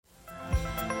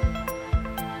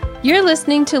You're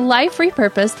listening to Life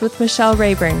Repurposed with Michelle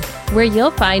Rayburn, where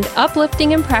you'll find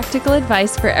uplifting and practical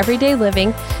advice for everyday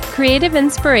living, creative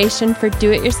inspiration for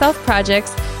do-it-yourself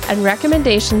projects, and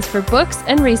recommendations for books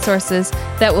and resources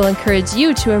that will encourage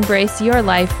you to embrace your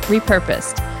life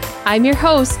repurposed. I'm your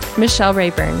host, Michelle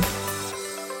Rayburn.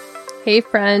 Hey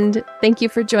friend, thank you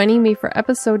for joining me for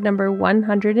episode number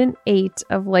 108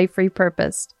 of Life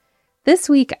Repurposed. This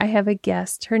week I have a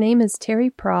guest. Her name is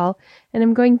Terry Prahl, and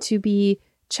I'm going to be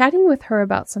chatting with her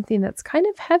about something that's kind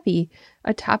of heavy,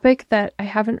 a topic that I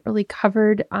haven't really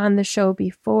covered on the show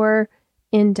before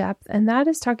in depth, and that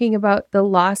is talking about the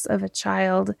loss of a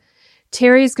child.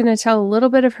 Terry's going to tell a little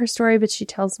bit of her story, but she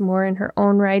tells more in her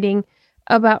own writing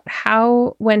about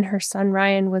how when her son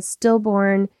Ryan was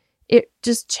stillborn, it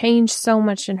just changed so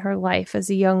much in her life as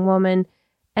a young woman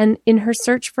and in her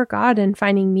search for God and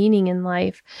finding meaning in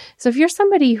life. So if you're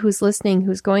somebody who's listening,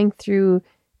 who's going through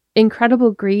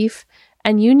incredible grief,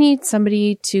 and you need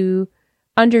somebody to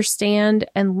understand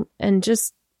and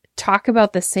just talk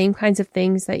about the same kinds of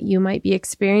things that you might be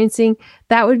experiencing,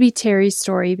 that would be Terry's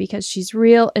story, because she's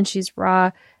real and she's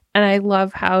raw. And I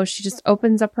love how she just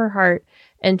opens up her heart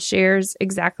and shares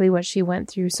exactly what she went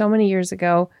through so many years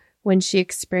ago when she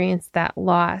experienced that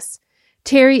loss.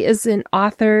 Terry is an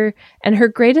author, and her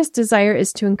greatest desire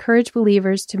is to encourage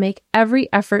believers to make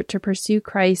every effort to pursue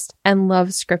Christ and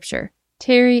love Scripture.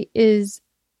 Terry is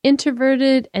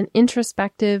introverted and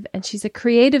introspective, and she's a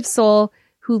creative soul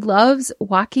who loves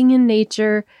walking in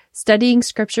nature, studying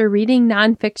Scripture, reading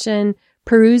nonfiction,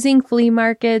 perusing flea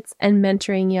markets, and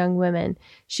mentoring young women.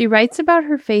 She writes about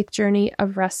her faith journey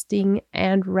of resting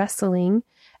and wrestling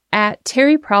at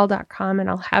terryprahl.com, and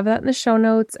I'll have that in the show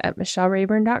notes at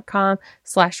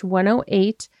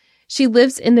michellerayburn.com/108. She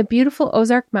lives in the beautiful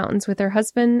Ozark Mountains with her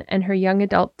husband and her young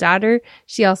adult daughter.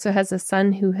 She also has a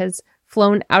son who has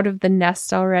flown out of the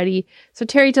nest already. So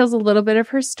Terry tells a little bit of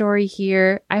her story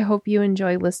here. I hope you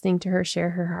enjoy listening to her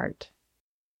share her heart.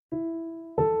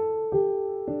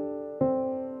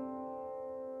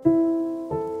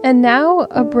 And now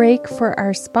a break for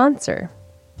our sponsor.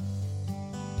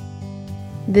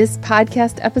 This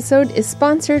podcast episode is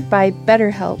sponsored by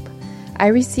BetterHelp. I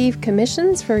receive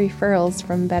commissions for referrals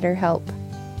from BetterHelp.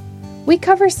 We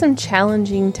cover some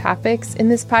challenging topics in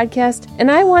this podcast, and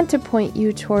I want to point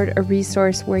you toward a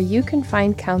resource where you can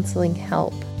find counseling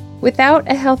help. Without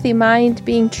a healthy mind,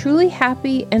 being truly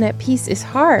happy and at peace is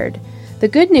hard. The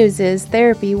good news is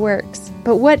therapy works.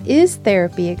 But what is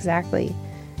therapy exactly?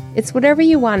 It's whatever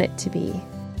you want it to be.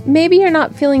 Maybe you're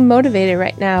not feeling motivated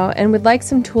right now and would like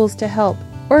some tools to help.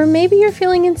 Or maybe you're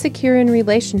feeling insecure in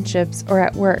relationships or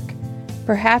at work.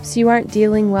 Perhaps you aren't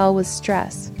dealing well with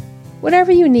stress.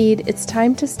 Whatever you need, it's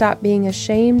time to stop being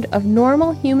ashamed of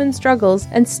normal human struggles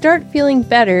and start feeling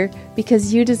better,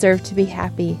 because you deserve to be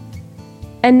happy.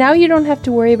 And now you don't have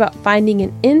to worry about finding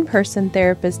an in-person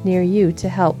therapist near you to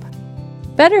help.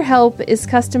 BetterHelp is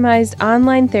customized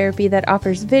online therapy that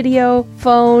offers video,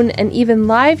 phone, and even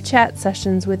live chat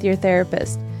sessions with your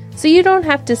therapist, so you don't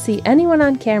have to see anyone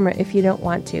on camera if you don't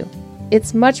want to.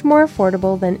 It's much more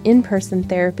affordable than in-person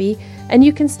therapy, and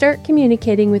you can start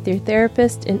communicating with your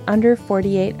therapist in under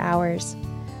 48 hours.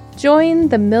 Join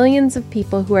the millions of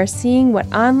people who are seeing what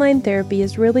online therapy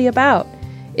is really about.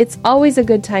 It's always a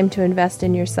good time to invest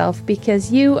in yourself,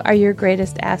 because you are your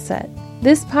greatest asset.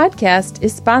 This podcast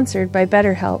is sponsored by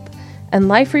BetterHelp, and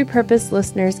Life Repurposed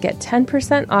listeners get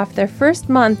 10% off their first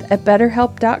month at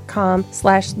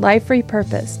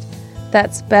betterhelp.com/liferepurposed.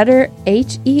 That's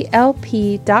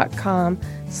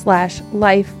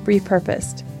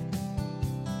betterhelp.com/liferepurposed.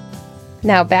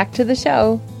 Now back to the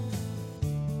show.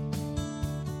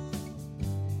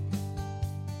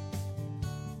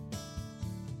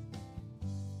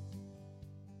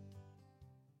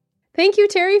 Thank you,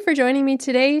 Terry, for joining me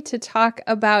today to talk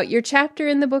about your chapter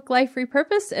in the book Life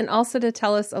Repurposed, and also to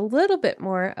tell us a little bit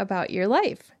more about your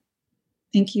life.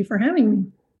 Thank you for having me.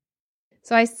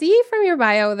 So I see from your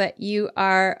bio that you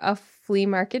are a flea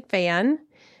market fan,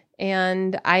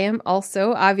 and I am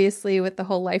also, obviously, with the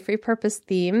whole Life Repurposed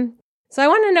theme. So I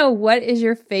want to know, what is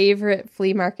your favorite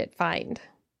flea market find?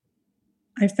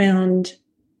 I found,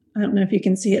 I don't know if you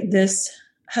can see it, this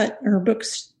hut or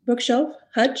bookshelf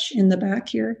hutch in the back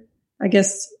here. I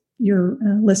guess your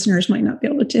listeners might not be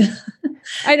able to.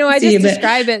 I know, I just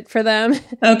describe it for them.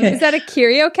 Okay. Is that a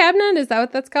curio cabinet? Is that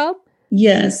what that's called?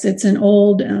 Yes, it's an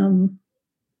old,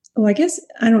 I guess,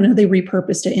 I don't know, they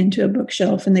repurposed it into a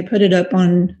bookshelf and they put it up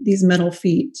on these metal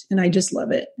feet, and I just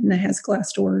love it. And it has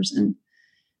glass doors, and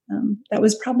that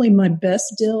was probably my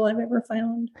best deal I've ever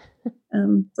found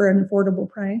for an affordable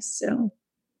price. So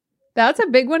that's a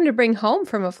big one to bring home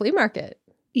from a flea market.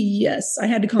 Yes, I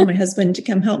had to call my husband to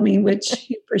come help me, which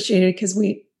he appreciated because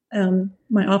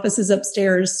my office is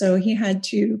upstairs, so he had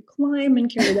to climb and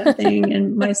carry that thing,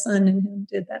 and my son and him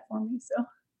did that for me.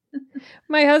 So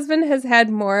My husband has had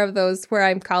more of those where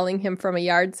I'm calling him from a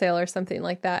yard sale or something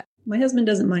like that. my husband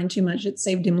doesn't mind too much. It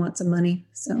saved him lots of money.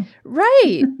 So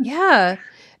Right. Yeah.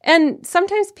 And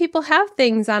sometimes people have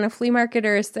things on a flea market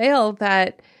or a sale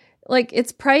that like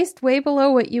it's priced way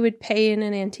below what you would pay in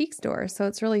an antique store. So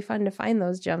it's really fun to find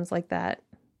those gems like that.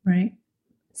 right.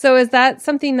 So is that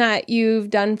something that you've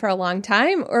done for a long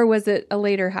time, or was it a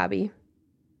later hobby?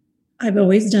 I've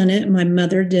always done it. My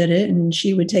mother did it, and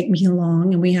she would take me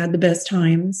along, and we had the best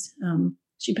times.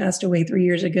 She passed away 3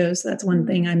 years ago, so that's one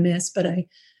thing I miss. But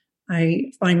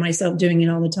I find myself doing it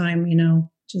all the time.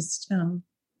 Just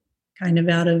kind of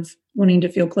out of wanting to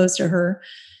feel close to her.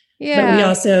 Yeah. But we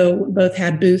also both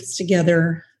had booths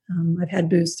together. I've had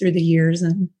booths through the years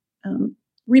and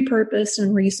repurposed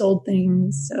and resold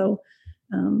things. So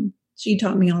she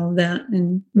taught me all of that,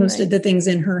 and most of the things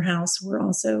in her house were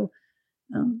also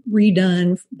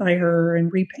redone by her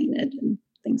and repainted and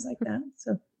things like that.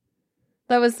 So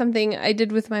that was something I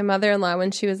did with my mother-in-law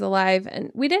when she was alive,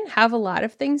 and we didn't have a lot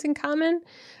of things in common.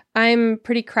 I'm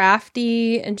pretty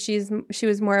crafty, and she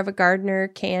was more of a gardener,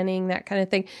 canning, that kind of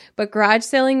thing. But garage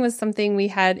selling was something we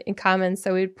had in common.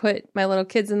 So we'd put my little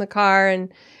kids in the car,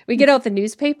 and we get out the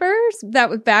newspapers. That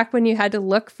was back when you had to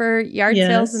look for yard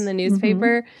sales in the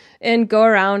newspaper and go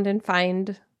around and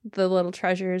find the little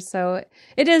treasures. So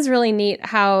it is really neat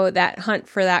how that hunt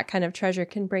for that kind of treasure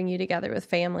can bring you together with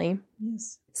family.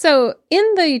 Yes. So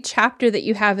in the chapter that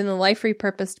you have in the Life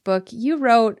Repurposed book, you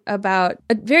wrote about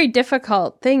a very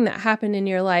difficult thing that happened in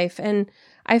your life. And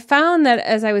I found that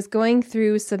as I was going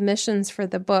through submissions for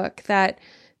the book, that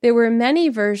there were many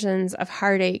versions of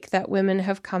heartache that women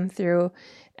have come through.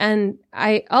 And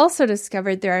I also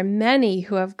discovered there are many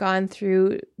who have gone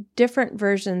through different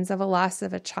versions of a loss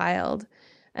of a child.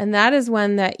 And that is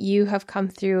one that you have come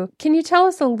through. Can you tell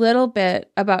us a little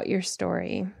bit about your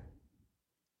story?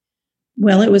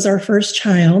 Well, it was our first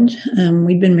child.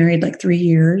 We'd been married like 3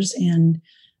 years, and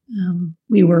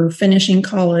we were finishing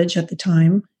college at the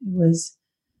time.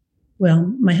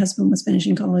 My husband was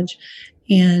finishing college,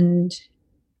 and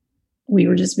we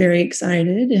were just very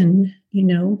excited and,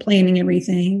 planning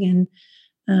everything.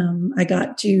 And I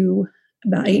got to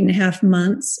about 8.5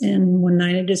 months, and one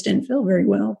night I just didn't feel very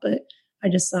well, but I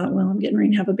just thought, well, I'm getting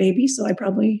ready to have a baby, so I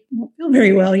probably won't feel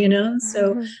very well,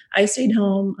 So I stayed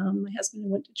home. My husband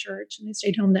went to church, and I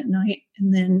stayed home that night.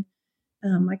 And then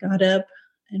I got up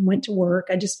and went to work.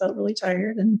 I just felt really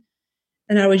tired. And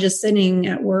I was just sitting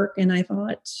at work, and I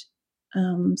thought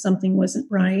something wasn't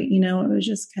right. It was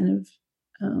just kind of,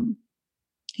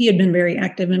 he had been very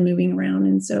active and moving around.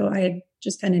 And so I had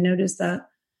just kind of noticed that,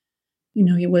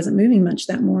 he wasn't moving much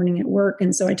that morning at work.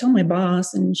 And so I told my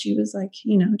boss, and she was like,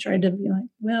 tried to be like,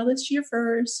 well, it's your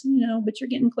first, but you're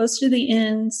getting close to the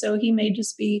end. So he may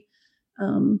just be,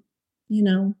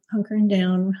 hunkering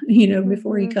down,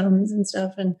 before he comes and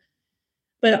stuff.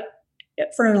 But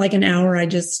for like an hour, I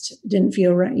just didn't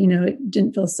feel right. It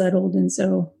didn't feel settled. And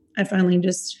so I finally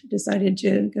just decided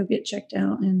to go get checked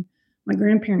out. And my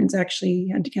grandparents actually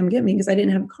had to come get me because I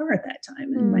didn't have a car at that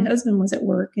time. And my husband was at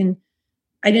work, and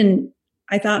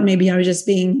I thought maybe I was just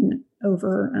being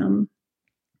over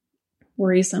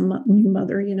worrisome new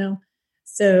mother,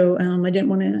 So I didn't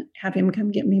want to have him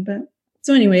come get me. But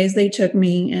so anyways, they took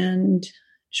me, and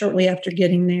shortly after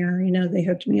getting there, they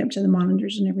hooked me up to the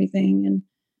monitors and everything.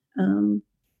 And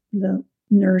the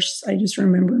nurse, I just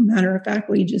remember matter of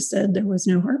factly just said there was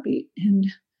no heartbeat. And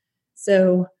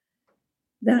so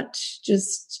that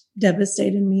just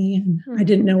devastated me, and I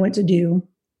didn't know what to do.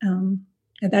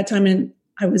 At that time,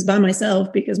 I was by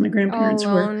myself because my grandparents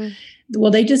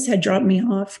they just had dropped me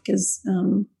off because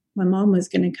my mom was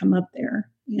going to come up there.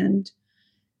 And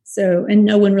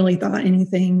no one really thought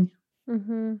anything,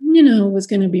 was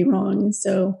going to be wrong.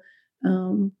 So,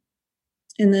 and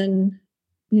then,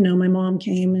 my mom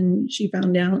came, and she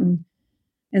found out,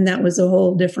 and that was a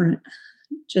whole different,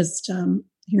 just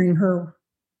hearing her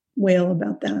wail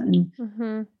about that.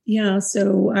 And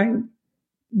so I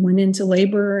went into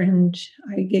labor, and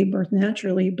I gave birth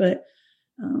naturally, but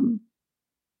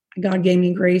God gave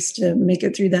me grace to make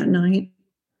it through that night,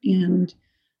 and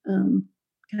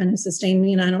kind of sustained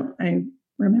me. And I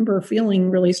remember feeling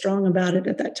really strong about it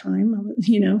at that time,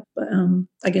 but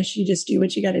I guess you just do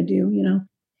what you got to do,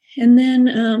 And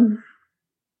then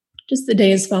just the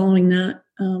days following that,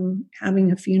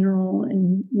 having a funeral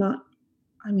and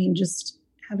just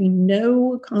having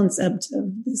no concept of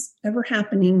this ever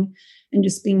happening, and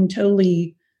just being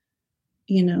totally,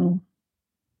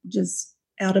 just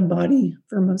out of body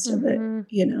for most of it.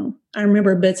 I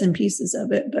remember bits and pieces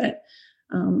of it, but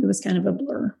it was kind of a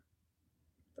blur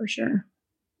for sure.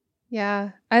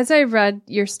 Yeah. As I read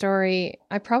your story,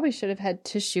 I probably should have had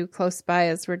tissue close by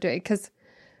as we're doing, because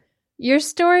your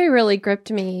story really gripped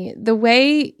me. The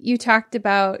way you talked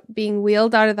about being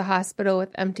wheeled out of the hospital with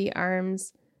empty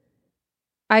arms,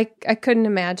 I couldn't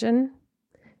imagine.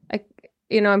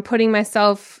 I'm putting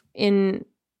myself in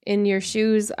your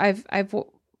shoes. I've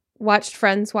watched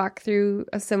friends walk through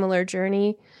a similar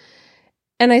journey,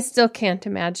 and I still can't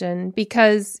imagine,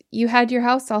 because you had your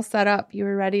house all set up. You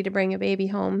were ready to bring a baby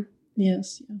home.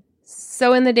 Yes. Yeah.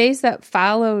 So in the days that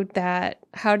followed that,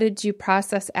 how did you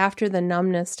process after the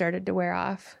numbness started to wear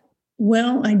off?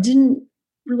 Well, I didn't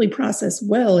really process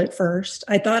well at first.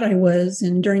 I thought I was.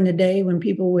 And during the day when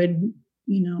people would,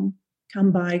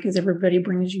 come by, because everybody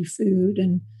brings you food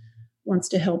and wants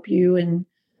to help you. And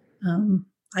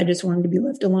I just wanted to be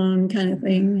left alone kind of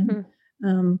thing.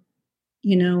 And,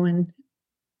 and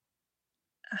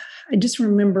I just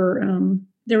remember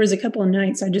there was a couple of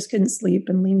nights I just couldn't sleep,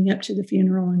 and leading up to the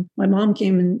funeral, and my mom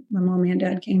and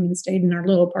dad came and stayed in our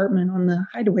little apartment on the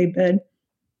hideaway bed.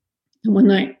 And one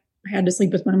night I had to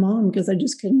sleep with my mom because I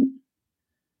just couldn't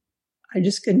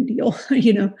deal,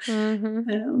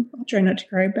 I'll try not to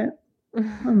cry, but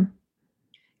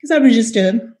because I was just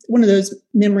one of those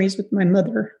memories with my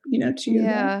mother, too.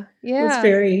 Yeah. It was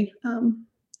very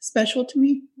special to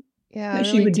me. Yeah. That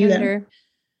really she would tender. do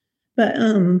that. But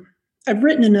I've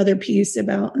written another piece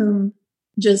about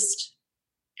just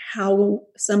how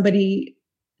somebody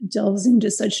delves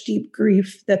into such deep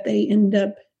grief that they end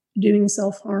up doing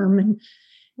self-harm.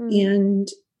 And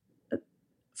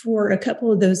for a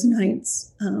couple of those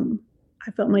nights, I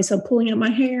felt myself pulling at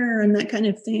my hair and that kind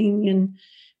of thing. And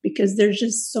because there's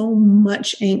just so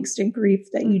much angst and grief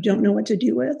that you don't know what to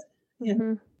do with.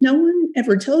 And no one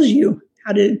ever tells you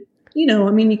how to,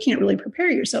 you can't really prepare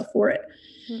yourself for it.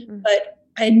 But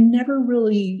I never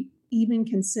really even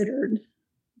considered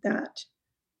that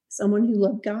someone who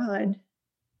loved God,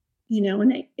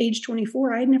 and at age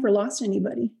 24, I had never lost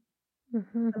anybody. I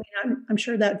mean, I'm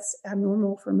sure that's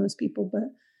abnormal for most people,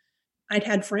 but I'd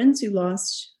had friends who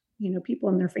lost, people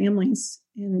in their families,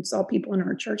 and saw people in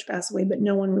our church pass away, but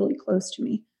no one really close to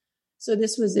me. So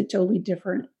this was a totally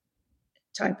different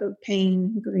type of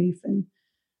pain and grief.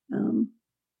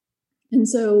 And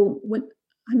so when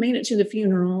I made it to the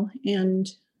funeral, and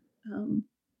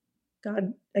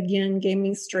God again gave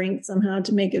me strength somehow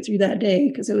to make it through that day,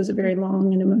 because it was a very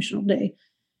long and emotional day.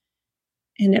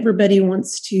 And everybody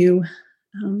wants to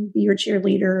be your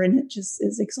cheerleader, and it just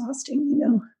is exhausting,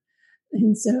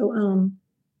 And so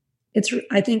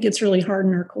I think it's really hard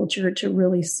in our culture to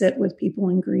really sit with people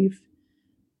in grief,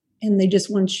 and they just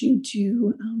want you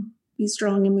to be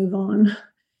strong and move on.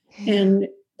 Yeah. And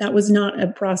that was not a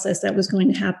process that was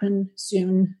going to happen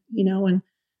soon, and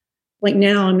like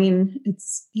now, I mean,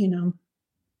 it's,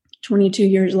 22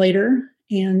 years later,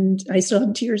 and I still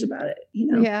have tears about it,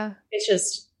 Yeah. It's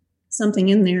just something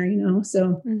in there,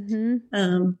 so,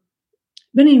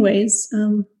 but anyways,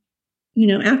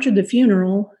 after the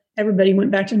funeral, everybody went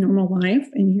back to normal life,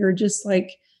 and you're just like,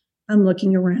 I'm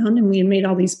looking around, and we had made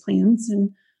all these plans,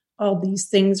 and all these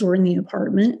things were in the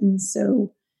apartment. And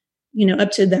so,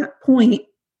 up to that point,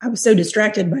 I was so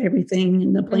distracted by everything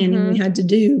and the planning we had to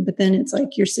do. But then it's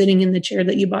like you're sitting in the chair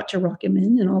that you bought to rock him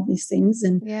in, and all these things.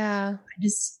 And yeah, I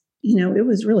just, it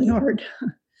was really hard.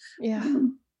 Yeah.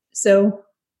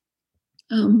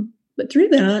 But through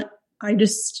that,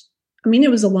 it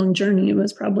was a long journey. It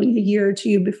was probably a year or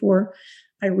two before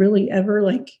I really ever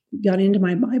got into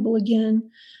my Bible again.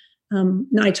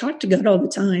 Now I talked to God all the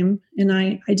time, and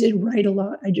I did write a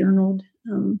lot. I journaled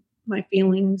my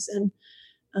feelings, and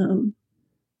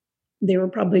they were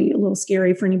probably a little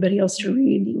scary for anybody else to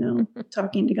read,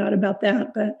 talking to God about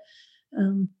that. But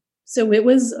so it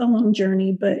was a long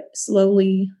journey, but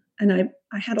slowly. And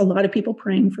I had a lot of people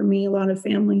praying for me, a lot of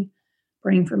family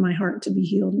praying for my heart to be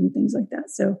healed and things like that.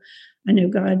 So I know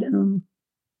God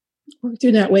worked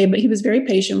through that way, but he was very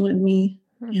patient with me,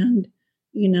 and,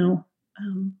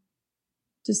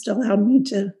 just allowed me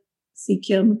to seek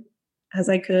him as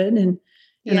I could. And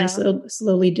I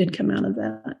slowly did come out of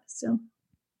that. So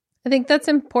I think that's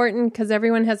important, because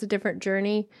everyone has a different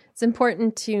journey. It's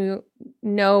important to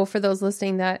know, for those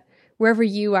listening, that wherever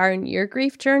you are in your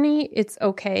grief journey, it's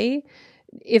okay.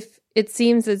 If it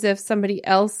seems as if somebody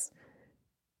else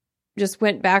just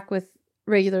went back with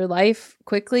regular life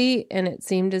quickly, and it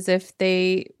seemed as if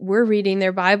they were reading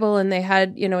their Bible and they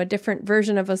had, a different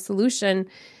version of a solution,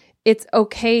 it's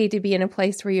okay to be in a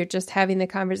place where you're just having the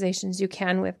conversations you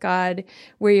can with God,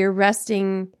 where you're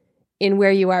resting in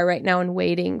where you are right now and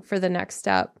waiting for the next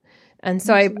step. And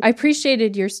so I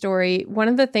appreciated your story. One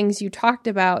of the things you talked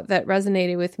about that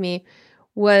resonated with me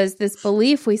was this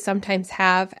belief we sometimes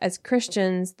have as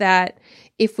Christians that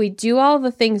if we do all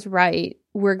the things right,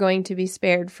 we're going to be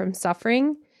spared from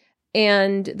suffering,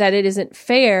 and that it isn't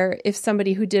fair if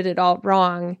somebody who did it all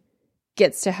wrong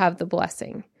gets to have the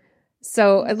blessing.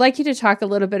 So I'd like you to talk a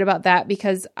little bit about that,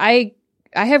 because I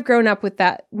have grown up with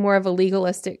that more of a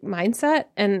legalistic mindset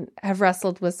and have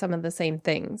wrestled with some of the same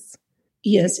things.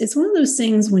 Yes, it's one of those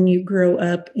things when you grow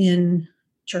up in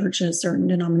church, a certain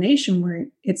denomination, where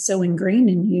it's so ingrained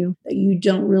in you that you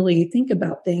don't really think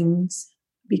about things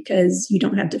because you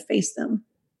don't have to face them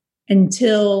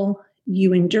until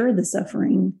you endure the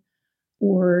suffering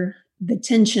or the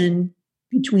tension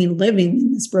between living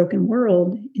in this broken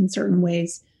world in certain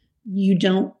ways. You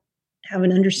don't have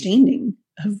an understanding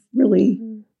of really,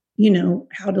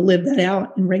 how to live that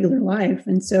out in regular life.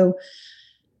 And so,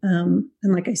 and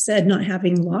like I said, not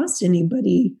having lost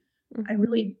anybody, I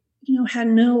really, had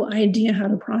no idea how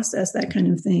to process that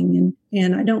kind of thing.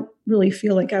 And I don't really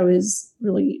feel like I was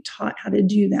really taught how to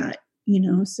do that,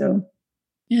 so,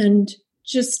 and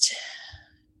just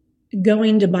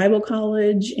going to Bible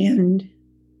college, and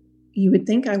you would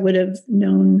think I would have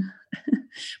known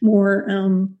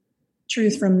more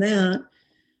truth from that.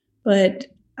 But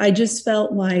I just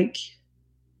felt like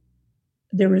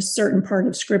there was certain part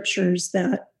of scriptures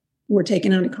that were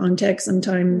taken out of context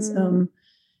sometimes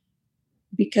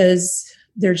because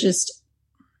they're just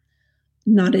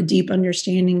not a deep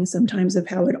understanding sometimes of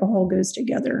how it all goes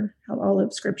together, how all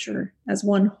of scripture as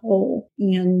one whole.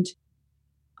 And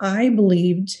I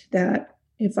believed that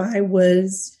if I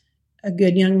was a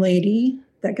good young lady,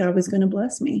 that God was going to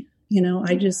bless me.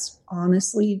 I just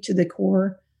honestly, to the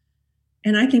core.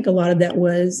 And I think a lot of that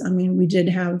was, we did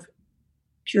have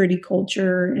purity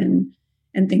culture and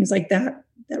things like that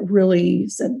really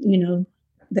said,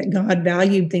 that God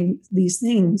valued these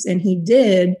things, and he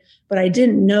did, but I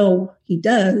didn't know he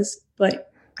does, but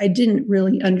I didn't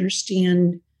really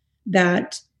understand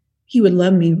that he would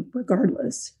love me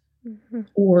regardless,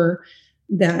 or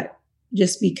that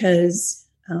just because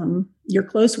you're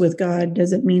close with God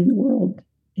doesn't mean the world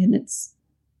and its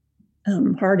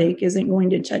heartache isn't going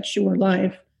to touch your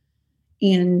life.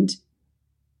 And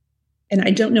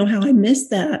I don't know how I missed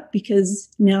that, because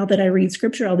now that I read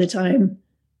scripture all the time,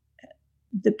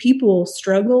 the people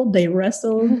struggled, they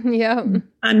wrestled. Yeah.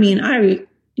 I'm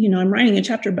writing a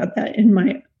chapter about that in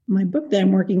my book that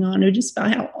I'm working on. It just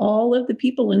about how all of the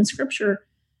people in scripture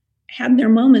had their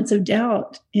moments of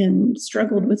doubt and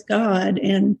struggled with God,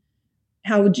 and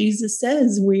how Jesus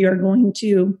says we are going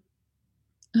to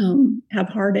have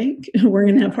heartache. We're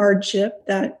going to have hardship,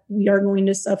 that we are going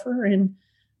to suffer, and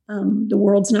the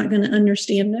world's not going to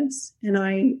understand us.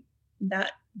 And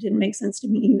that didn't make sense to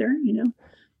me either,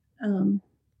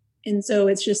 and so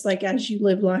it's just like, as you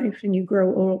live life and you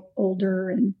grow older,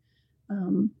 and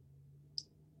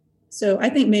so I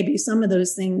think maybe some of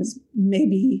those things,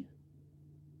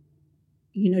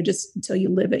 just until you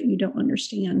live it, you don't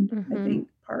understand. I think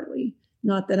partly,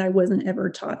 not that I wasn't ever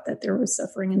taught that there was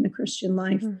suffering in the Christian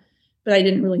life, but I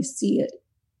didn't really see it.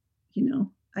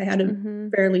 I had a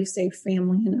fairly safe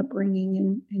family and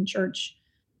upbringing in church,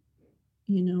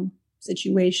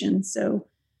 situation. So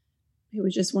it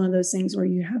was just one of those things where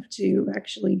you have to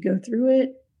actually go through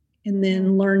it and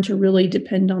then learn to really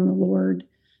depend on the Lord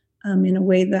in a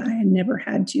way that I had never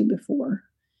had to before.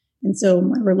 And so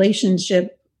my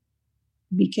relationship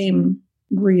became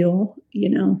real,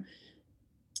 in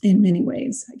many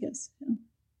ways, I guess. Yeah.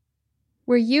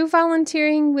 Were you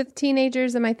volunteering with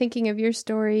teenagers? Am I thinking of your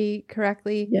story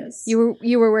correctly? Yes. You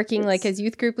were working like as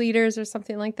youth group leaders or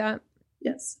something like that?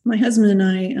 Yes. My husband and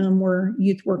I were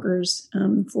youth workers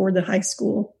for the high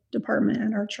school department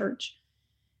at our church.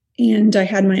 And I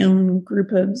had my own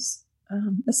group of,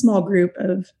 a small group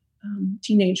of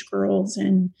teenage girls.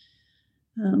 And,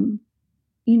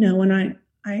 when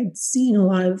I had seen a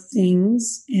lot of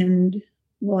things, and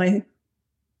I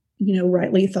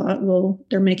rightly thought, well,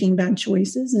 they're making bad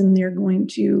choices and they're going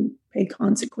to pay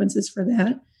consequences for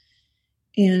that.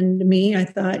 And me, I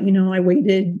thought, I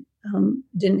waited,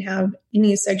 didn't have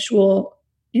any sexual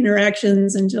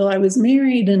interactions until I was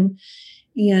married, and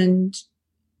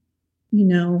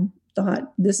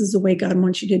thought, this is the way God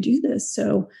wants you to do this.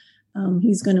 So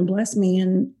he's going to bless me.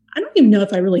 And I don't even know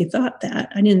if I really thought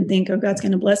that. I didn't think, oh, God's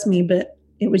going to bless me, but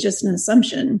it was just an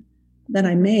assumption that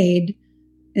I made.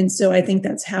 And so I think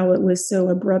that's how it was so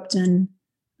abrupt and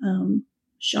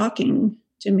shocking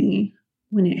to me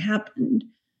when it happened,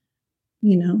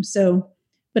 so,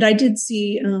 but I did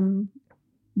see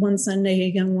one Sunday,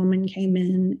 a young woman came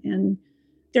in, and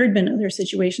there had been other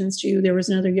situations too. There was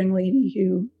another young lady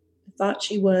who thought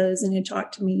she was and had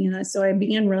talked to me. And so I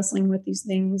began wrestling with these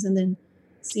things, and then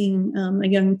seeing a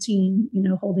young teen,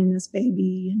 holding this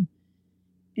baby,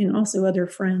 and also other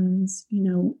friends,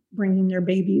 bringing their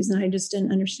babies. And I just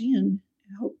didn't understand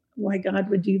why God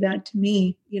would do that to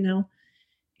me,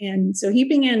 And so he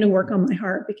began to work on my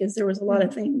heart, because there was a lot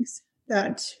of things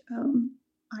that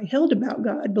I held about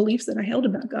God, beliefs that I held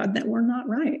about God that were not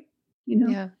right,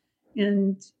 Yeah.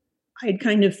 And I'd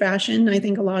kind of fashioned, I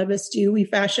think a lot of us do, we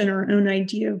fashion our own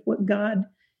idea of what God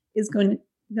is going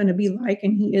to be like,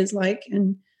 and he is like,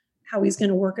 and how he's going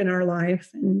to work in our life.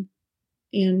 And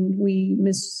we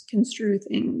misconstrue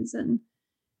things. And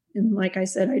like I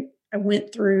said, I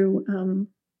went through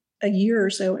a year or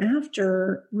so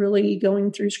after really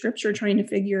going through scripture, trying to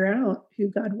figure out who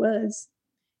God was.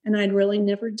 And I'd really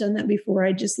never done that before.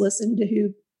 I just listened to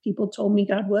who people told me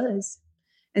God was.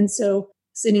 And so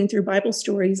sitting through Bible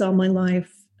stories all my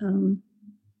life, I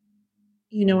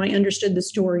understood the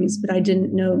stories, but I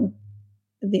didn't know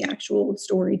the actual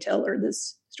storyteller,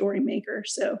 this story maker.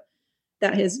 So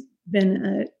that has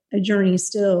been a journey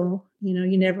still.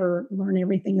 You never learn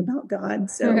everything about God.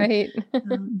 So, right.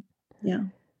 Yeah.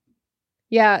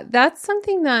 Yeah, that's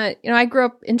something that, I grew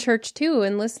up in church too,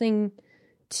 and listening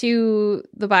to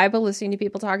the Bible, listening to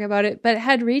people talk about it, but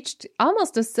had reached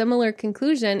almost a similar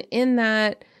conclusion in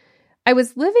that I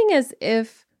was living as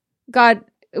if God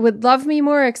would love me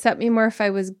more, accept me more if I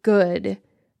was good.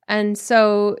 And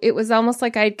so it was almost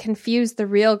like I'd confused the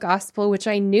real gospel, which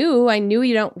I knew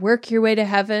you don't work your way to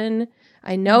heaven.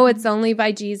 I know it's only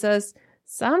by Jesus.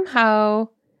 Somehow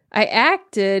I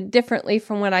acted differently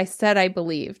from what I said I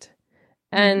believed.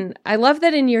 And I love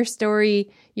that in your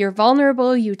story, you're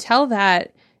vulnerable, you tell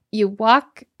that, you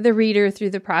walk the reader through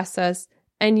the process,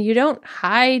 and you don't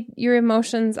hide your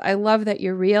emotions. I love that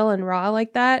you're real and raw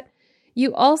like that.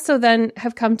 You also then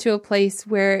have come to a place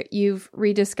where you've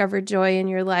rediscovered joy in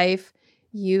your life.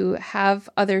 You have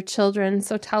other children.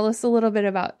 So tell us a little bit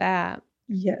about that.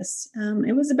 Yes.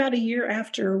 It was about a year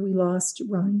after we lost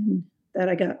Ryan that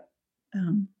I got,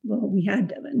 we had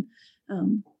Devin.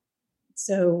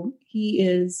 So he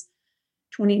is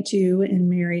 22 and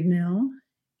married now.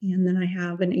 And then I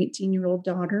have an 18-year-old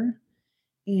daughter,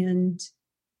 and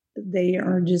they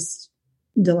are just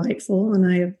delightful. And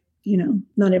I have,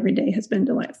 not every day has been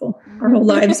delightful our whole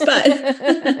lives,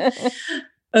 but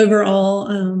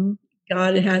overall,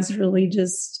 God has really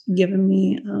just given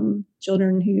me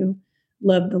children who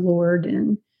love the Lord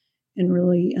and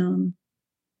really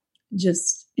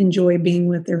just enjoy being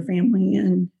with their family.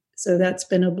 And so that's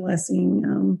been a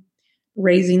blessing.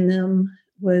 Raising them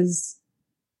was,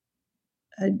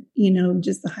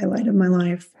 just the highlight of my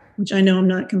life, which I know I'm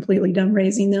not completely done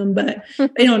raising them, but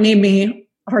they don't need me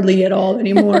hardly at all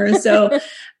anymore. So,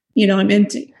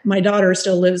 my daughter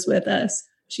still lives with us.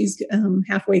 She's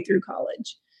halfway through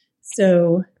college.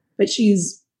 So, but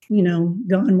she's,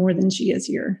 gone more than she is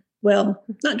here. Well,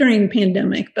 not during the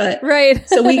pandemic, but right.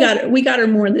 So we got her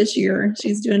more this year.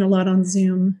 She's doing a lot on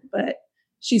Zoom, but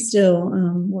she still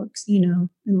works,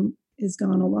 and is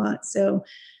gone a lot. So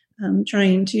I'm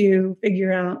trying to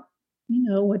figure out,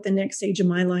 what the next stage of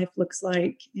my life looks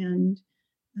like, and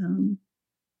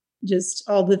just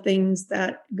all the things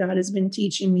that God has been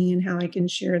teaching me and how I can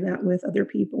share that with other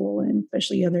people, and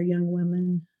especially other young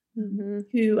women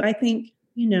who I think,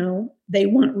 they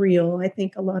want real. I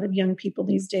think a lot of young people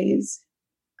these days,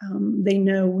 they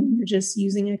know when you're just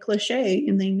using a cliche,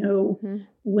 and they know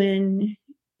when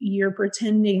you're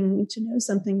pretending to know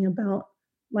something about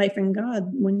life and God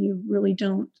when you really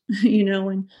don't,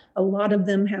 and a lot of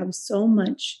them have so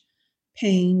much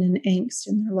pain and angst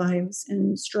in their lives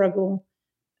and struggle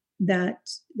that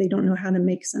they don't know how to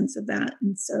make sense of that.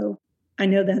 And so I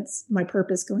know that's my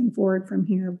purpose going forward from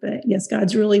here. But yes,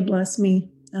 God's really blessed me.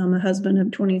 I'm a husband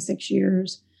of 26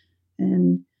 years,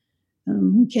 and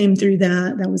we came through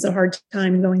that. That was a hard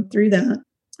time going through that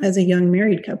as a young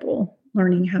married couple,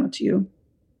 learning how to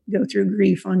go through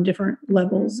grief on different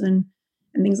levels and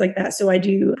things like that. So I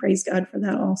do praise God for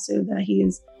that also, that he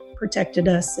has protected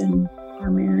us in our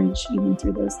marriage, even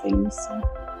through those things. So.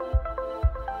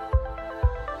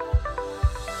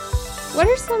 What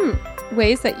are some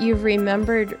ways that you've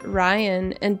remembered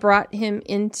Ryan and brought him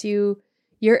into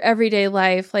your everyday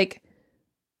life, like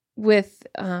with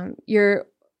your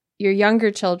younger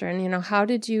children? How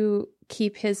did you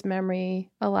keep his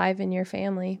memory alive in your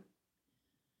family?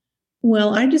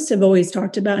 Well, I just have always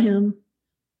talked about him.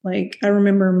 Like, I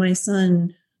remember my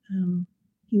son,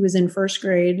 he was in first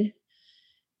grade,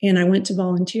 and I went to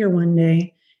volunteer one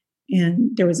day,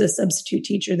 and there was a substitute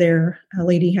teacher there. A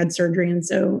lady had surgery, and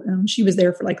so she was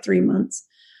there for like 3 months.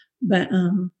 But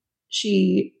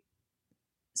she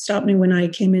stopped me when I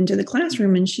came into the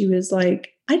classroom, and she was like,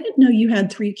 "I didn't know you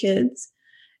had 3 kids."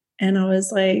 And I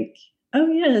was like, "Oh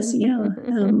yes, yeah."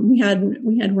 We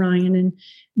had Ryan, and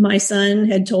my son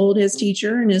had told his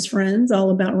teacher and his friends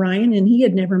all about Ryan, and he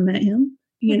had never met him,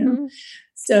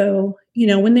 So,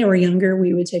 when they were younger,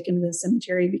 we would take him to the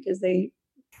cemetery because they,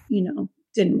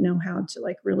 didn't know how to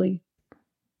like really,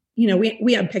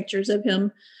 we have pictures of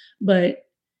him, but,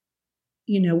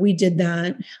 we did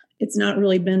that. It's not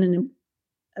really been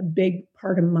a big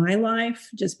part of my life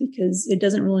just because it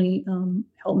doesn't really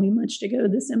help me much to go to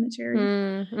the cemetery.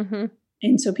 Mm-hmm.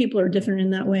 And so people are different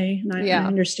in that way. And I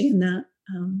understand that.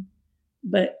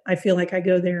 But I feel like I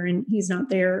go there and he's not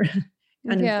there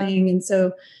kind of thing. And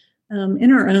so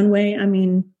in our own way, I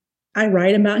mean, I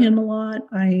write about him a lot.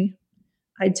 I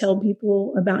tell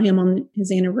people about him on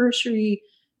his anniversary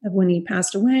of when he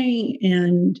passed away,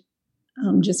 and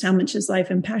just how much his life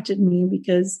impacted me,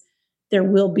 because there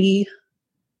will be,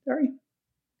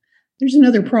 there's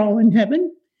another Paul in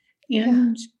heaven.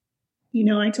 And,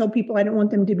 I tell people I don't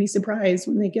want them to be surprised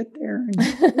when they get there. And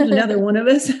there's another one of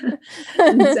us.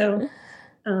 And so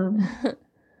in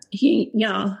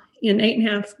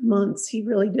 8.5 months, he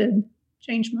really did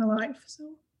change my life. So,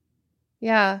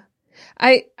 yeah,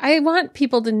 I want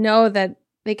people to know that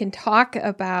they can talk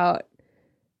about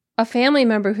a family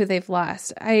member who they've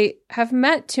lost. I have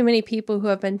met too many people who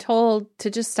have been told to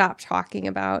just stop talking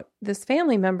about this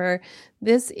family member.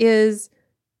 This is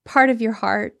part of your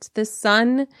heart. This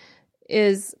son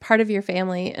is part of your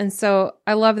family. And so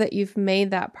I love that you've made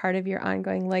that part of your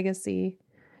ongoing legacy.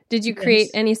 Did you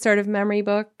create any sort of memory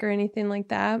book or anything like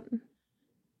that?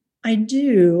 I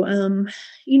do. I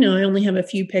only have a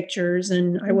few pictures,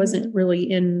 and I wasn't really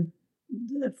in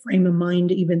the frame of mind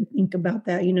to even think about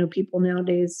that. People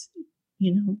nowadays,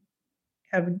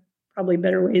 have probably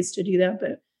better ways to do that.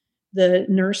 But the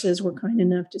nurses were kind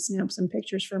enough to snap some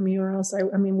pictures for me, or else I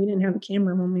mean, we didn't have a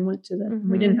camera when we went to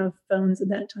we didn't have phones at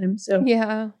that time. So, we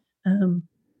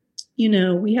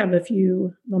have a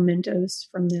few mementos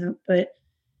from that. But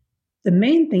the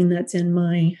main thing that's in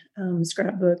my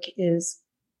scrapbook is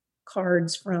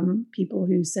cards from people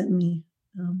who sent me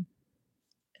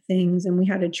things. And we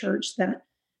had a church that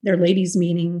their ladies'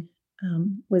 meeting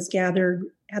was gathered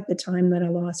at the time that I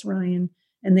lost Ryan,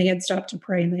 and they had stopped to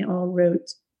pray, and they all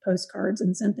wrote postcards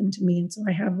and sent them to me. And so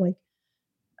I have like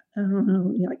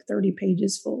 30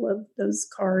 pages full of those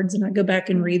cards, and I go back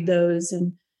and read those,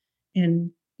 and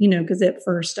because at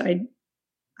first I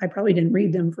probably didn't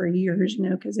read them for years,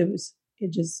 because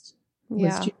it just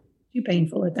was too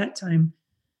painful at that time.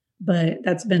 But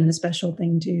that's been a special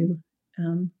thing too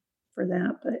for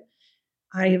that. But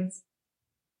I've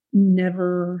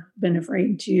never been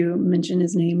afraid to mention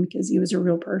his name because he was a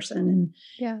real person.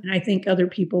 And I think other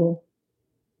people,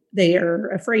 they are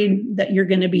afraid that you're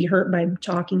going to be hurt by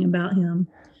talking about him.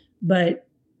 But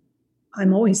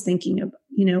I'm always thinking of,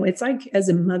 it's like as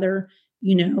a mother,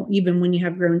 even when you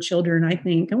have grown children, I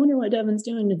think, I wonder what Devin's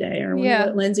doing today, or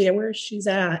what Lindsay, where she's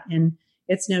at. And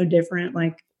it's no different.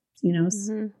 Like,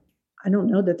 I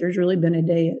don't know that there's really been a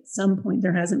day at some point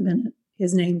there hasn't been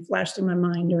his name flashed in my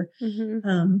mind, or,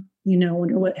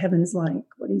 wonder what heaven's like,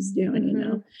 what he's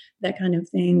doing, that kind of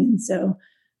thing. And so,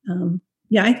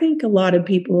 I think a lot of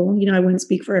people, I wouldn't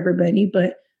speak for everybody,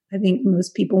 but I think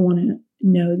most people want to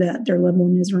know that their loved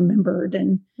one is remembered,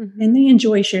 and they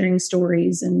enjoy sharing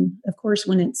stories. And of course,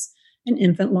 when it's an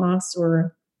infant loss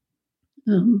or,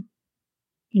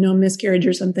 miscarriage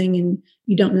or something, and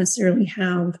you don't necessarily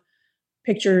have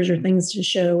pictures or things to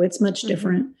show, it's much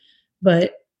different.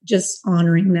 But just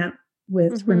honoring that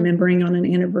with remembering on an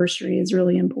anniversary is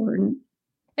really important.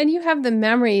 And you have the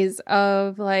memories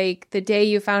of like the day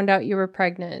you found out you were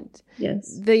pregnant.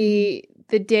 Yes. The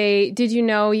day, did you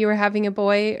know you were having a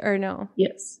boy or no?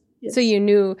 Yes. So you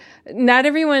knew. Not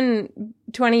everyone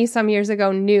 20 some years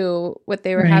ago knew what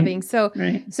they were having. So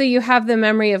you have the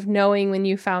memory of knowing when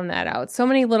you found that out. So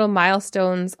many little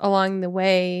milestones along the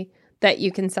way that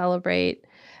you can celebrate.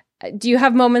 Do you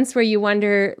have moments where you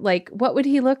wonder, like, what would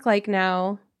he look like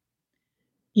now?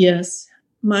 Yes.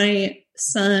 My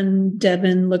son,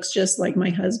 Devin, looks just like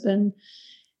my husband.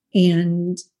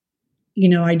 And,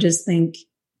 I just think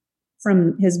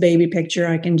from his baby picture,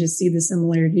 I can just see the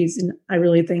similarities. And I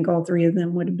really think all three of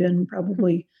them would have been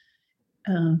probably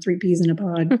 3 peas in a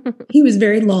pod. He was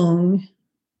very long,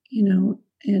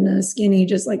 and skinny,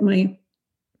 just like my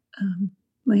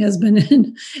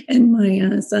husband and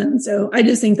my son. So I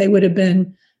just think they would have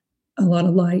been a lot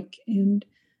alike. And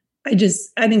I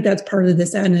think that's part of the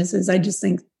sadness is I just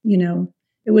think,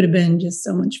 it would have been just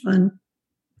so much fun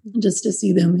just to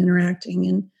see them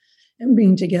interacting and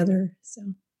being together. So.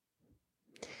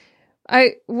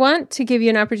 I want to give you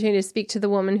an opportunity to speak to the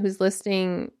woman who's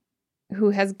listening,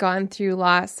 who has gone through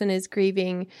loss and is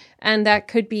grieving. And that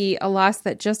could be a loss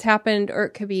that just happened, or it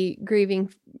could be grieving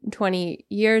 20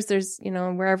 years. There's,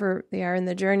 wherever they are in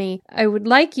the journey. I would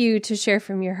like you to share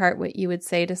from your heart what you would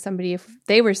say to somebody if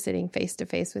they were sitting face to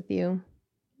face with you.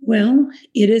 Well,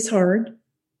 it is hard.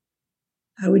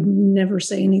 I would never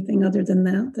say anything other than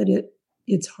that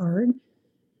it's hard.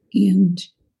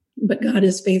 But God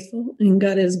is faithful and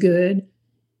God is good.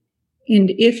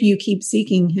 And if you keep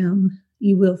seeking him,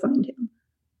 you will find him.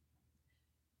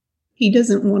 He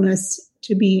doesn't want us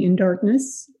to be in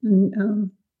darkness,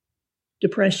 and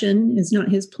depression is not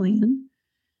his plan.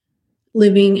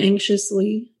 Living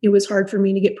anxiously. It was hard for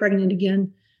me to get pregnant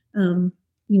again.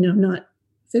 Not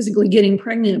physically getting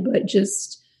pregnant, but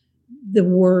just the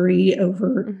worry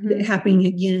over it happening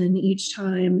again each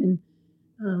time.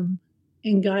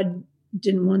 And God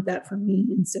didn't want that for me.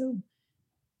 And so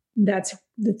that's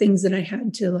the things that I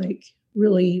had to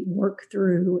really work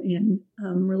through and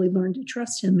really learn to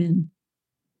trust him in,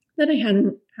 that I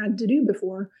hadn't had to do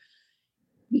before,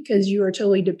 because you are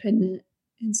totally dependent.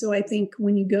 And so I think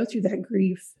when you go through that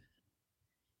grief,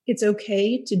 it's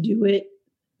okay to do it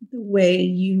the way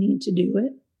you need to do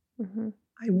it.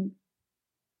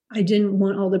 I didn't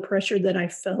want all the pressure that I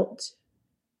felt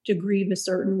to grieve a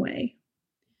certain way.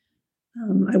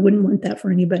 I wouldn't want that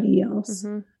for anybody else.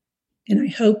 And I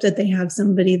hope that they have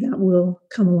somebody that will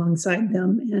come alongside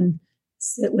them and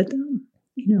sit with them,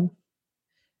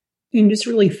 and just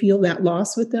really feel that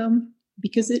loss with them,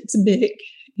 because it's big.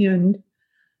 And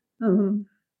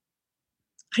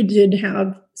I did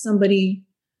have somebody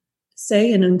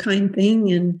say an unkind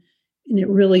thing, and it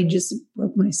really just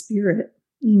broke my spirit,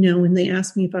 when they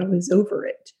asked me if I was over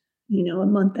it, a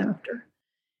month after.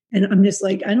 And I'm just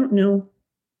like, I don't know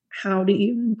how to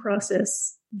even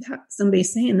process that, somebody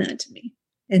saying that to me.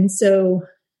 And so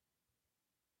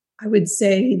I would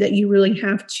say that you really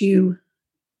have to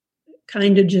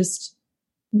kind of just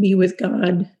be with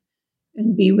God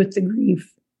and be with the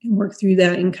grief and work through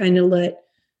that, and kind of let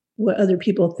what other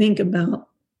people think about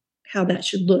how that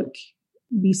should look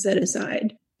be set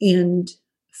aside, and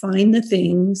find the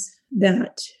things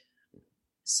that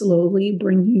slowly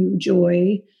bring you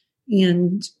joy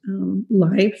and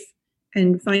life,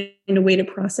 and find a way to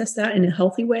process that in a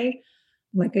healthy way.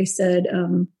 Like I said,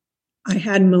 I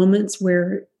had moments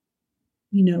where,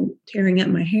 tearing at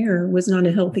my hair was not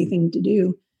a healthy thing to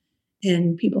do.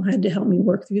 And people had to help me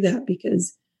work through that,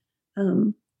 because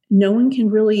no one can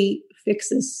really fix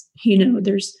this.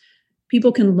 There's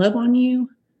people can love on you,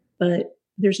 but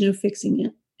there's no fixing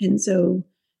it. And so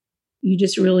you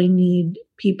just really need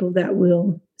people that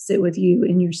will sit with you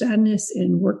in your sadness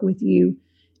and work with you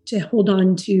to hold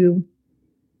on to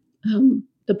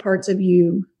the parts of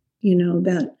you,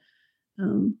 that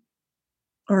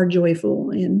are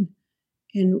joyful, and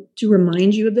to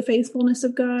remind you of the faithfulness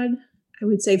of God. I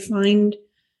would say find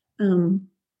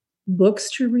books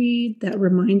to read that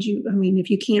remind you. I mean, if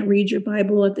you can't read your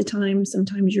Bible at the time,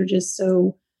 sometimes you're just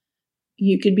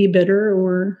you could be bitter,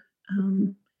 or,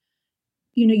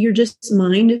 your just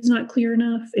mind is not clear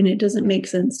enough and it doesn't make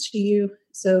sense to you.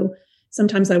 So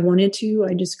sometimes I wanted to,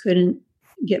 I just couldn't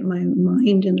get my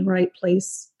mind in the right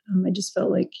place. I just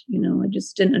felt like, I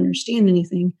just didn't understand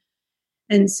anything.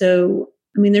 And so,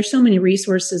 there's so many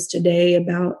resources today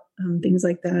about things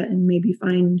like that, and maybe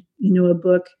find, a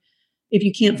book. If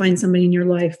you can't find somebody in your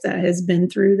life that has been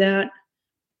through that,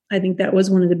 I think that was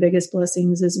one of the biggest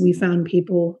blessings, is we found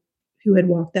people who had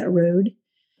walked that road.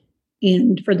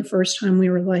 And for the first time, we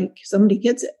were like, somebody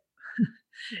gets it,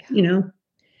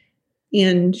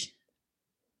 and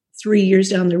 3 years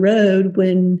down the road,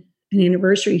 when an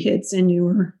anniversary hits and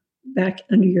you're back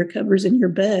under your covers in your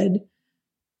bed,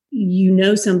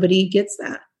 somebody gets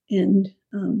that, and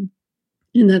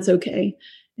that's okay.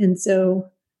 And so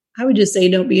I would just say,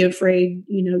 don't be afraid,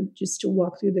 just to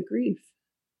walk through the grief.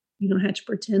 You don't have to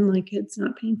pretend like it's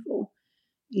not painful,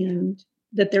 and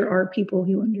that there are people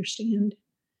who understand.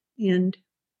 And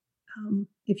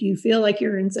if you feel like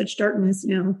you're in such darkness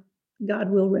now, God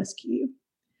will rescue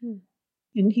you,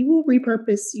 and he will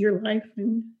repurpose your life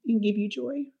and give you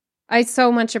joy. I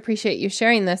so much appreciate you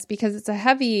sharing this, because it's a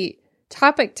heavy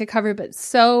topic to cover, but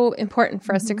so important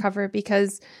for us to cover,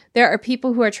 because there are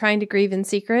people who are trying to grieve in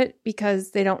secret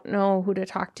because they don't know who to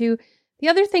talk to. The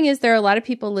other thing is, there are a lot of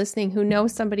people listening who know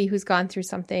somebody who's gone through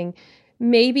something,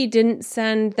 maybe didn't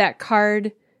send that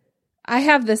card. I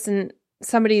have this in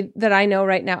somebody that I know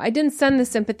right now. I didn't send the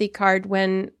sympathy card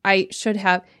when I should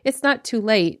have. It's not too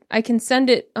late. I can send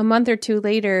it a month or two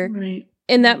later. Right.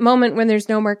 In that moment when there's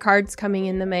no more cards coming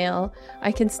in the mail,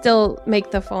 I can still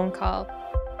make the phone call.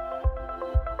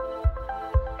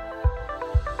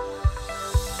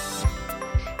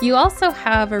 You also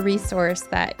have a resource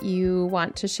that you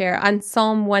want to share on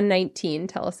Psalm 119.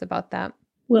 Tell us about that.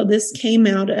 Well, this came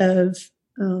out of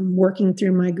working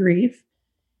through my grief.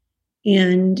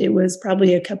 And it was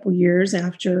probably a couple years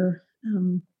after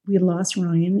we lost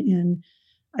Ryan. And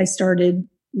I started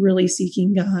really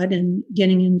seeking God and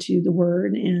getting into the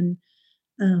Word. And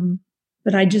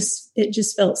but it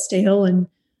just felt stale. And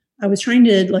I was trying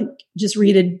to just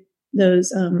read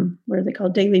those, what are they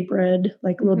called? Daily bread,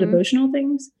 like little devotional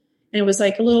things. And it was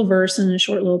like a little verse and a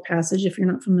short little passage, if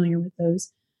you're not familiar with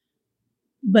those.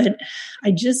 But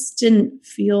I just didn't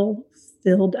feel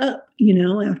filled up,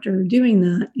 after doing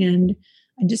that. And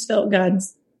I just felt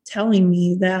God's telling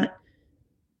me that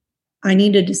I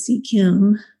needed to seek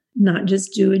Him, not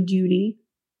just do a duty,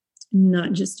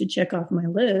 not just to check off my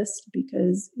list,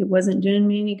 because it wasn't doing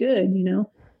me any good,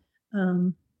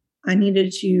 I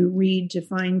needed to read to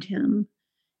find Him.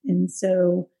 And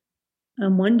so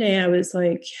one day I was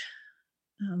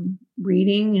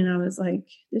reading and I was like,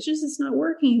 this is just not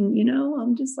working,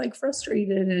 I'm just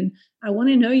frustrated and I want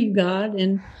to know you, God.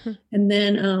 And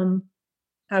then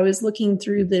I was looking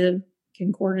through the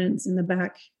concordance in the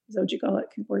back. Is that what you call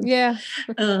it? Concordance? Yeah.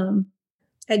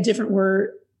 At different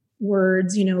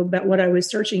words, about what I was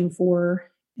searching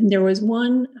for. And there was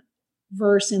one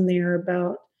verse in there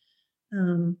about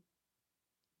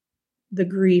the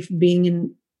grief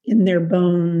being in their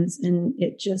bones, and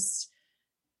it just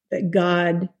that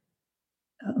God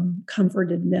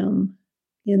comforted them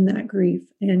in that grief.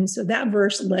 And so that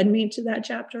verse led me to that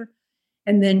chapter.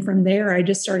 And then from there, I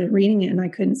just started reading it and I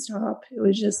couldn't stop. It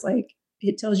was just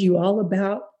it tells you all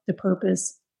about the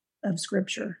purpose of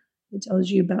Scripture. It tells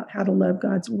you about how to love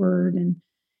God's Word and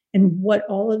what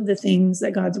all of the things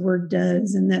that God's Word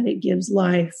does, and that it gives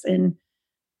life and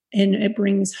it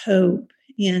brings hope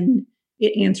and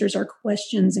it answers our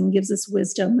questions and gives us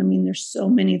wisdom. I mean, there's so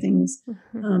many things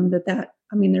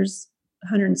there's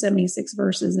 176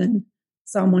 verses in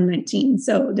Psalm 119.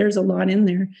 So there's a lot in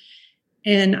there.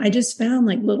 And I just found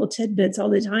little tidbits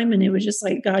all the time. And it was just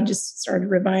God just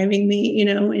started reviving me,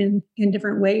 in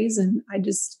different ways. And I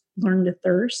just learned to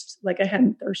thirst like I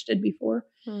hadn't thirsted before.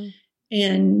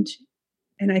 And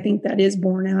I think that is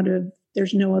born out of,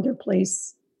 there's no other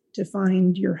place to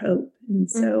find your hope.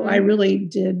 And so I really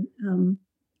did,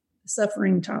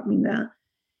 suffering taught me that.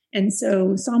 And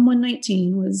so Psalm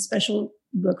 119 was a special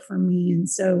book for me. And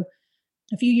so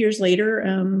a few years later,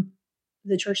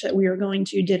 the church that we were going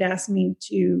to did ask me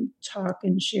to talk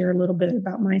and share a little bit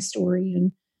about my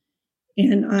story.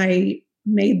 And I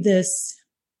made this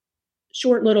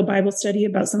short little Bible study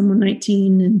about Psalm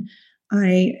 119. And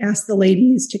I asked the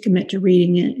ladies to commit to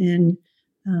reading it. And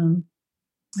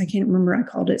I can't remember, I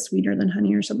called it Sweeter Than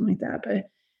Honey or something like that. But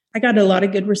I got a lot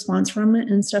of good response from it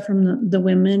and stuff from the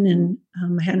women. And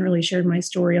I hadn't really shared my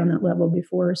story on that level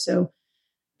before. So,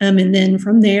 and then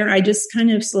from there, I just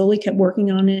kind of slowly kept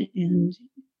working on it. And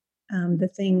the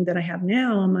thing that I have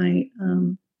now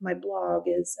on my blog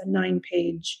is a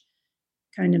 9-page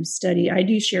kind of study. I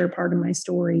do share part of my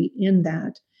story in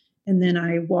that. And then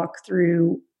I walk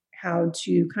through how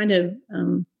to kind of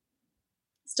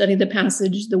study the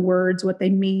passage, the words, what they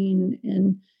mean,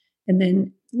 and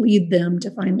then lead them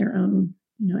to find their own,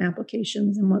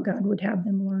 applications and what God would have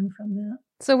them learn from that.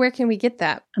 So where can we get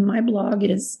that? And my blog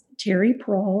is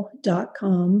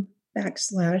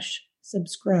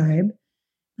terryprawl.com/subscribe.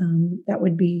 That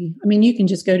would be, you can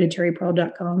just go to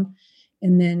terryprawl.com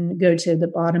and then go to the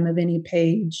bottom of any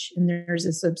page, and there's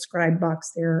a subscribe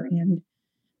box there, and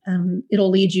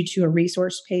it'll lead you to a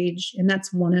resource page. And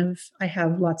that's I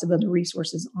have lots of other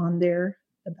resources on there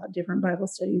about different Bible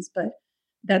studies, but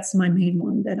that's my main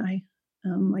one that I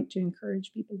like to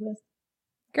encourage people with.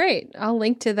 Great. I'll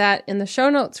link to that in the show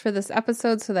notes for this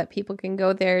episode so that people can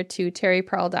go there to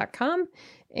terryprawl.com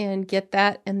and get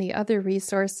that and the other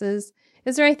resources.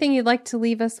 Is there anything you'd like to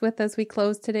leave us with as we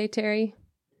close today, Terry?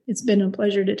 It's been a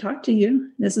pleasure to talk to you.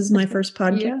 This is my first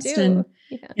podcast, Yeah.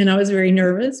 And I was very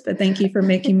nervous, but thank you for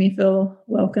making me feel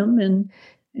welcome. And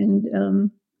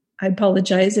I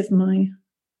apologize if my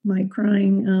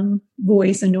crying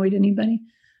voice annoyed anybody.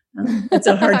 It's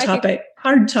a hard topic.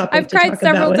 I've cried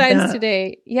several times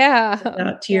today. Yeah,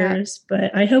 without tears,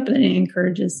 but I hope that it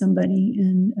encourages somebody,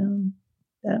 and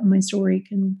that my story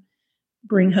can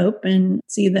bring hope and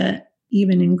see that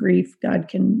even in grief, God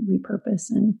can repurpose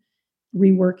and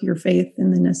rework your faith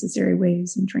in the necessary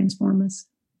ways and transform us.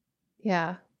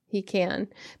 Yeah, He can.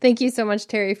 Thank you so much,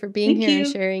 Terry, for being here and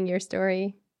sharing your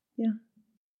story. Yeah.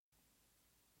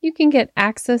 You can get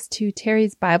access to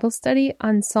Terry's Bible study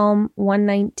on Psalm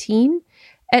 119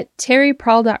 at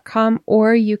terryprall.com,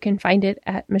 or you can find it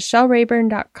at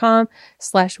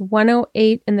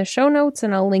michellerayburn.com/108 in the show notes,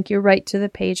 and I'll link you right to the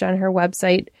page on her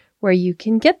website where you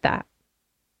can get that.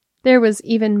 There was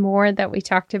even more that we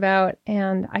talked about,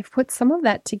 and I've put some of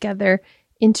that together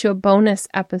into a bonus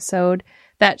episode.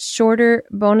 That shorter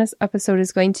bonus episode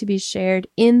is going to be shared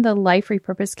in the Life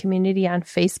Repurposed community on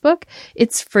Facebook.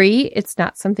 It's free. It's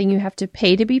not something you have to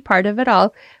pay to be part of at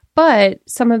all, but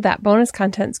some of that bonus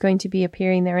content is going to be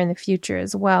appearing there in the future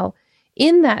as well.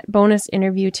 In that bonus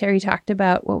interview, Terry talked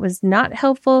about what was not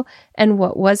helpful and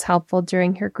what was helpful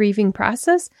during her grieving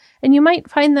process. And you might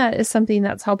find that is something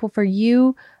that's helpful for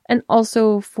you, and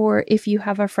also for if you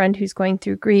have a friend who's going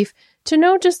through grief, to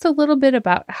know just a little bit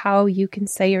about how you can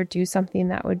say or do something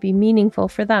that would be meaningful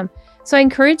for them. So I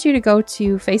encourage you to go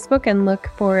to Facebook and look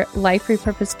for Life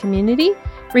Repurposed Community,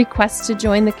 request to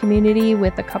join the community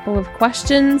with a couple of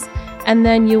questions, and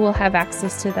then you will have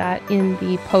access to that in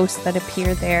the posts that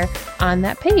appear there on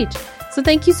that page. So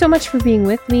thank you so much for being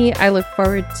with me. I look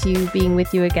forward to being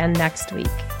with you again next week.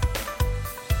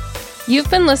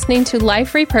 You've been listening to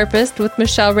Life Repurposed with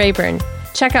Michelle Rayburn.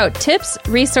 Check out tips,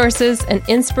 resources, and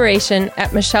inspiration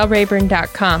at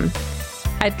michellerayburn.com.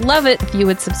 I'd love it if you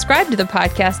would subscribe to the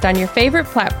podcast on your favorite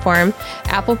platform,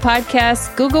 Apple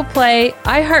Podcasts, Google Play,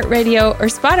 iHeartRadio, or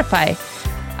Spotify.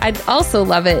 I'd also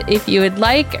love it if you would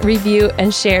like, review,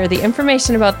 and share the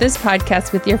information about this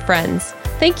podcast with your friends.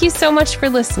 Thank you so much for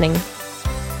listening.